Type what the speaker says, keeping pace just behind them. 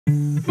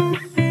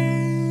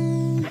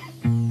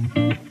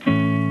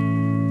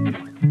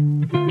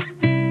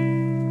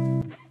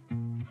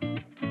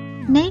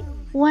Name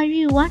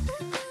Wang.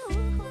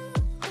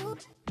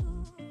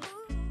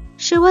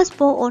 She was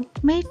born on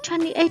May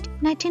 28,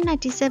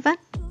 1997.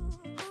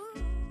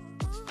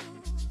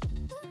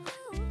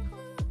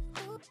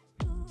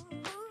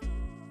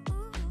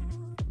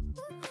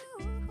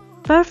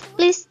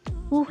 Birthplace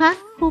Wuhan,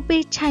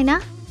 Hubei, China.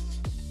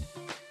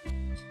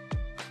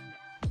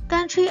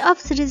 Country of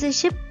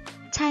citizenship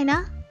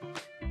China.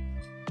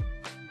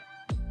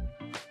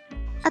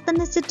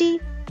 Ethnicity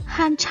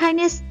Han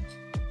Chinese.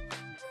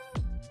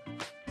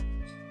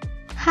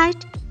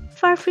 Height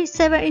 4 feet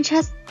 7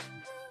 inches.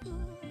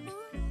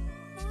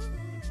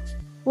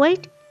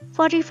 Weight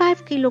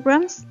 45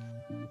 kilograms.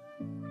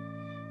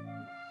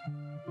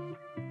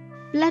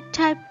 Blood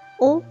type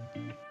O.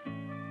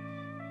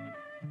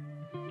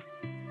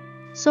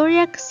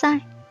 Zodiac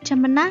sign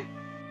Gemini.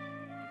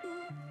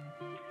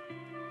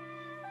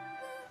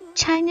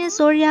 Chinese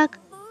zodiac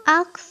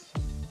Ox.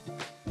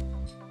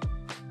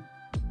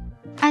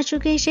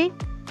 Education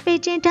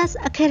Beijing Dance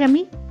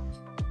Academy.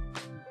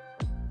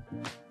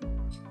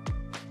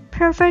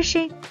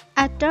 Profession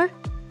actor.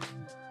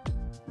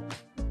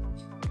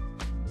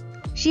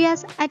 She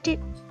has acted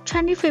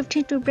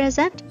 2015 to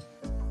present.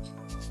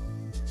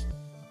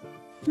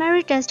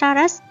 Marital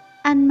status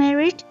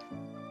unmarried.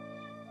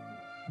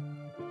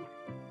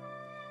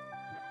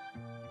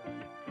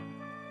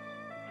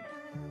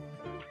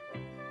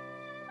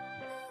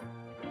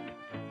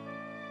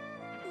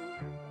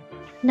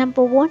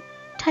 Number 1.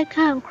 Taika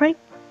and Craig.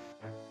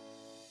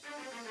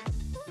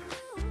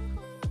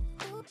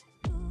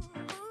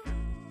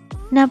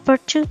 Number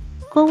 2.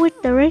 Go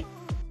with the Ray.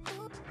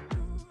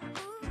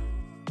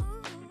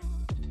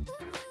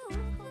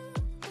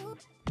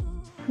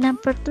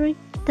 Number 3.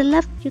 The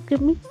love you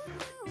give me.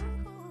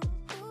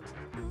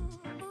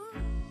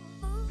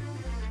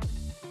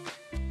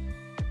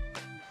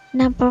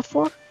 Number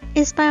 4.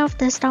 In spite of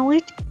the storm.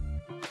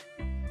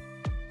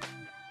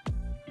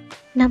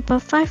 Number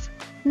 5.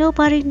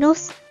 Nobody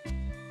knows.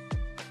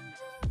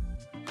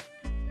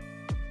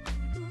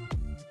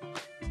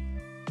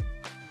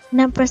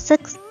 Number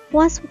 6.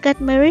 Once we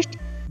get married.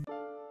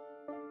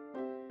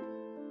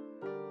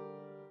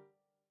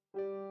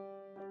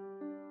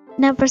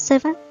 Number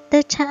 7.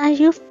 The child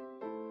youth.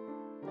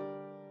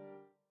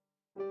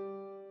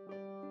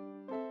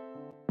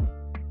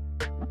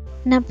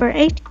 Number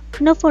 8.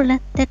 Novoland,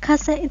 the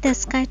castle in the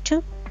sky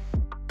too.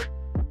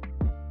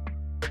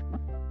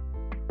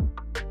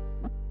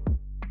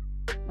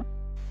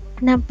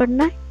 Number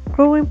 9.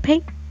 Growing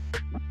pain.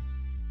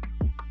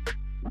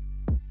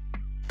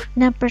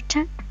 Number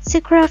 10.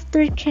 Secret of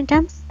Three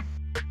Kingdoms.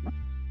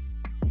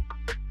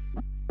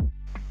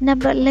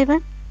 Number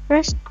 11.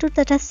 Rush to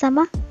the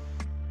Summer.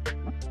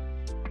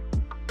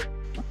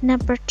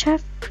 Number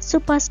 12.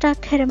 Superstar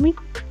Academy.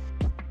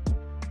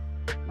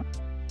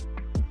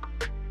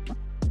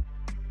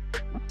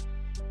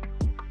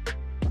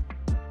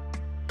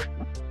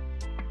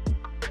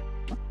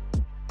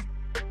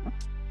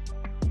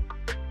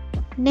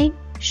 Name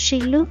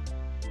Shilu.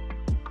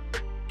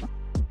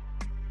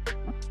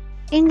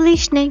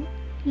 English name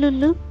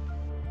Lulu.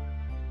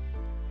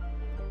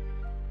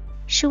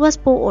 She was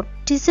born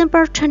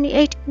December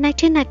 28,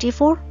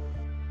 1994.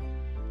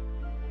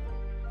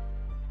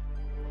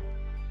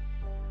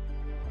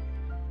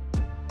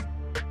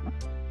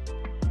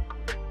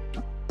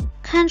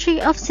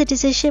 Country of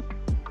citizenship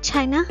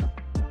China.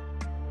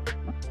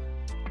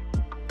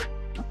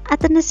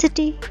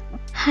 Ethnicity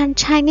Han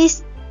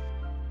Chinese.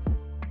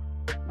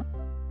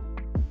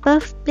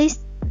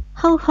 Birthplace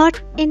Houhot,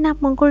 Inner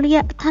Mongolia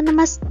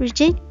Autonomous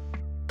Region.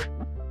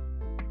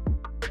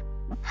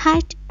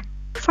 Height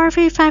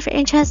 45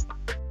 inches.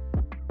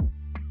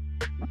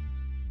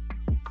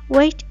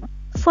 Weight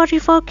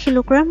 44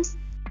 kilograms.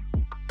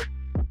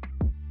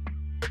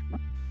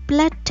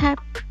 Blood type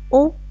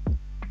O.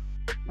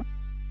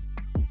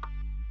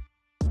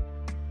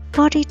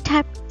 Body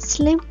type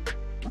slim.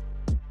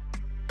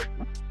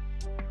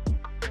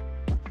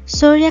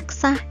 Zodiac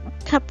sign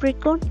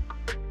Capricorn.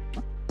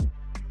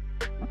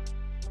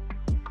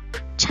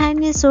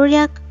 Chinese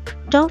zodiac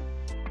Dog.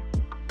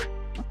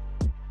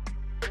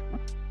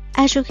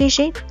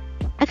 Education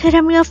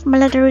Academy of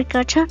Military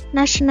Culture,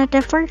 National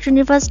Defense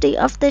University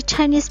of the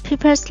Chinese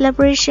People's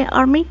Liberation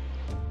Army.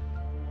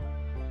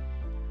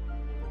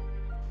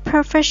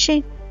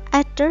 Profession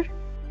actor.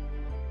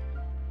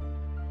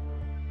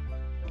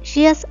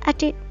 She has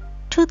acted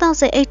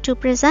 2008 to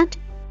present.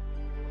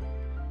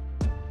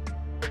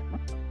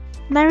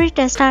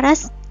 Marital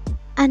status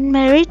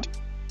unmarried.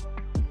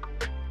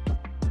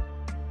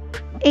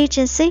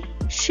 Agency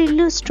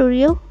Shilu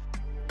Studio.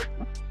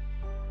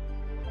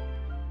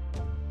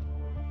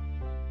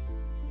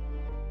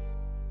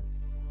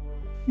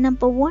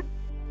 Number 1.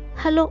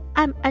 Hello,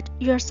 I'm at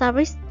your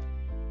service.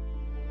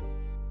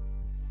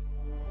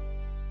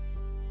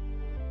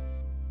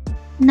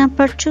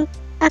 Number 2.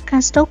 I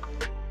can stop.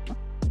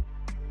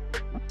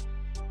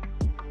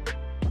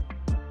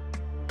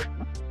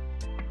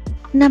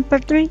 Number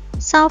 3.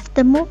 South of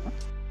the moon.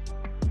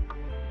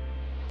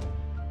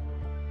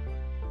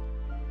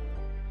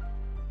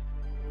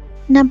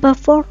 Number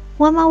 4.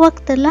 Woman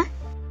walk the line.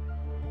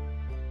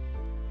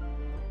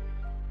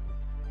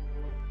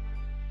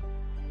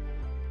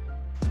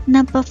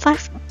 Number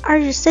 5. Are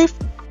you safe?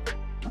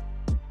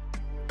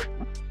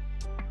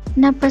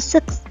 Number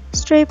 6.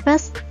 Straight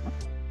bus.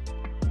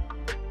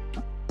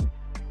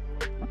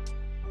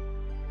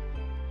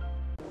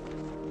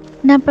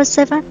 Number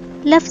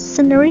 7. Left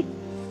scenery.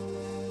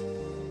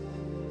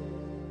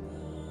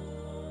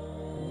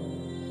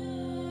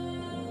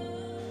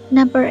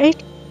 Number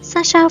 8.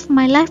 Sunshine of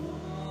my life.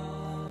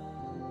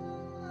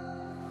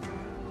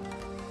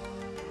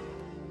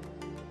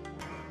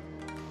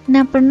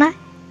 Number 9.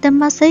 The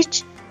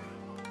message.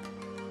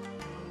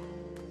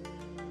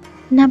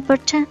 Number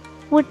 10.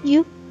 Would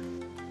you?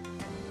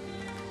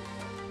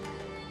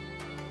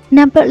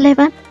 Number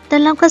 11. The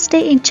longest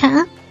day in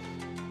China.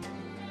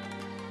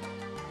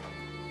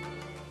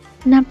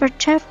 Number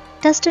 12.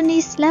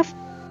 Destiny's left.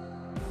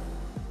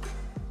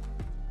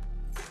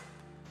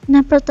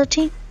 Number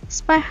 13.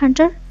 Spy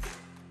Hunter.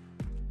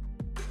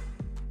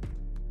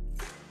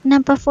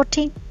 Number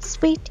 14.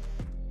 Speed.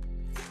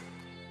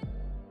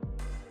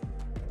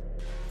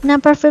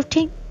 Number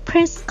 15.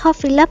 Prince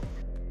Coffee Lab.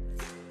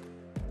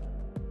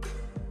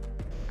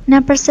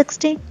 Number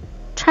 16.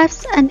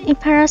 Tribes and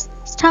Emperors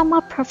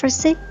Stammer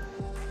Prophecy.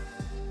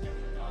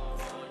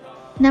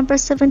 Number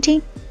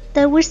 17.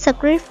 The Wizard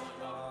Grave.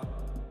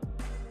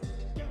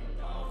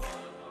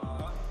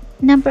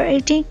 Number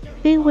 18.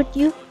 Be With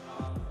You.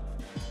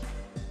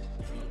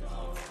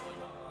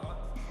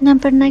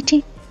 Number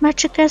 19.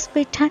 Magical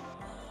Speed Time.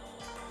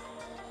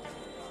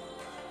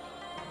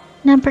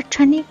 Number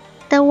 20.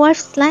 The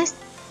Wife's Lies.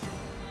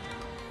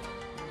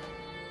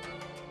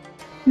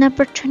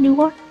 Number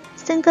 21.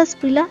 Singles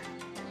Villa.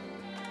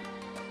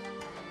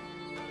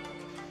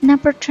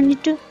 Number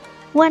 22.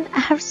 When I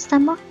Have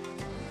Summer.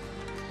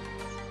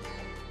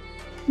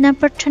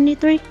 Number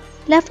 23.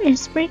 Love in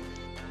Spring.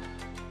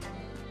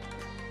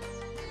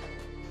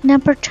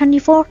 Number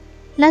 24.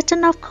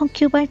 Legend of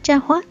Concubine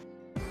Jiahua.